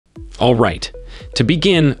Alright, to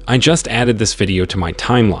begin, I just added this video to my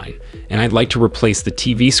timeline, and I'd like to replace the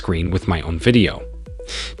TV screen with my own video.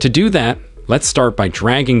 To do that, let's start by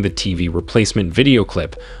dragging the TV replacement video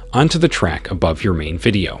clip onto the track above your main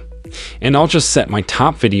video. And I'll just set my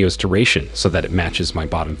top video's duration so that it matches my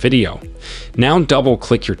bottom video. Now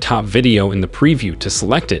double-click your top video in the preview to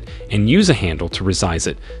select it and use a handle to resize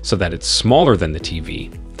it so that it's smaller than the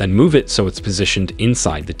TV. Then move it so it's positioned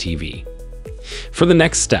inside the TV. For the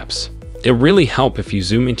next steps, it'll really help if you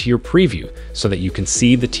zoom into your preview so that you can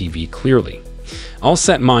see the TV clearly. I'll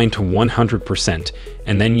set mine to 100%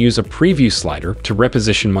 and then use a preview slider to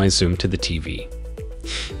reposition my zoom to the TV.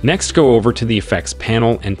 Next, go over to the effects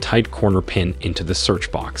panel and type corner pin into the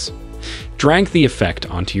search box. Drag the effect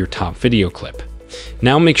onto your top video clip.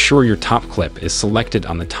 Now make sure your top clip is selected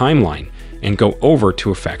on the timeline and go over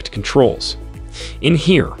to Effect Controls. In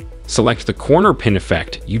here, select the corner pin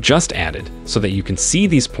effect you just added so that you can see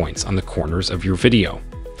these points on the corners of your video.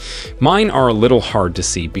 Mine are a little hard to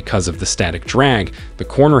see because of the static drag the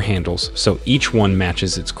corner handles, so each one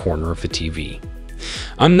matches its corner of the TV.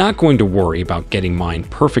 I'm not going to worry about getting mine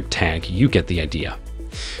perfect tag, you get the idea.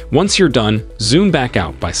 Once you're done, zoom back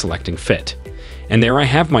out by selecting Fit. And there I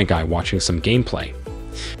have my guy watching some gameplay.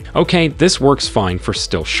 Okay, this works fine for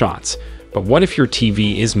still shots, but what if your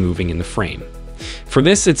TV is moving in the frame? For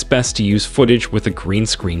this, it's best to use footage with a green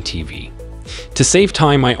screen TV. To save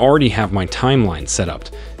time, I already have my timeline set up,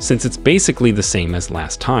 since it's basically the same as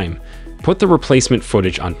last time. Put the replacement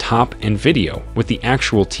footage on top and video with the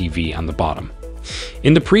actual TV on the bottom.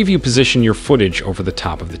 In the preview, position your footage over the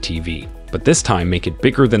top of the TV, but this time make it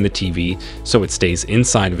bigger than the TV so it stays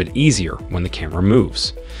inside of it easier when the camera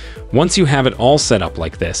moves. Once you have it all set up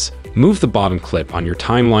like this, move the bottom clip on your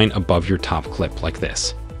timeline above your top clip like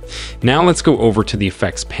this. Now let's go over to the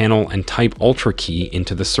effects panel and type Ultra key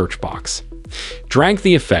into the search box. Drag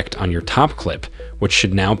the effect on your top clip, which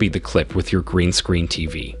should now be the clip with your green screen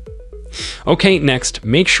TV. Okay, next,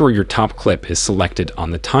 make sure your top clip is selected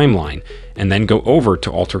on the timeline, and then go over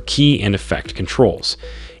to Alter key and Effect Controls.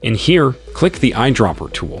 In here, click the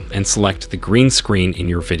eyedropper tool and select the green screen in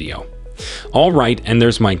your video. Alright, and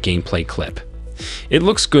there's my gameplay clip. It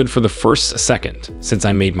looks good for the first second, since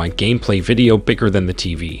I made my gameplay video bigger than the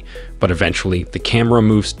TV, but eventually the camera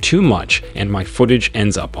moves too much and my footage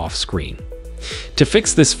ends up off screen. To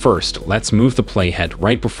fix this first, let's move the playhead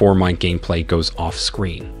right before my gameplay goes off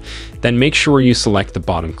screen. Then make sure you select the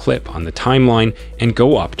bottom clip on the timeline and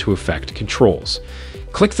go up to Effect Controls.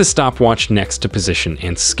 Click the stopwatch next to Position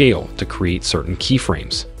and Scale to create certain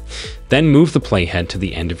keyframes. Then move the playhead to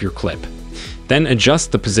the end of your clip. Then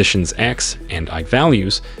adjust the positions X and Y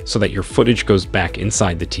values so that your footage goes back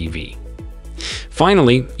inside the TV.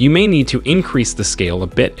 Finally, you may need to increase the scale a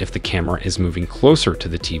bit if the camera is moving closer to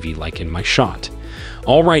the TV like in my shot.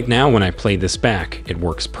 Alright, now when I play this back, it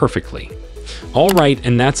works perfectly. Alright,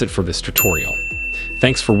 and that's it for this tutorial.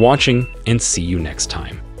 Thanks for watching, and see you next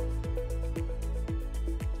time.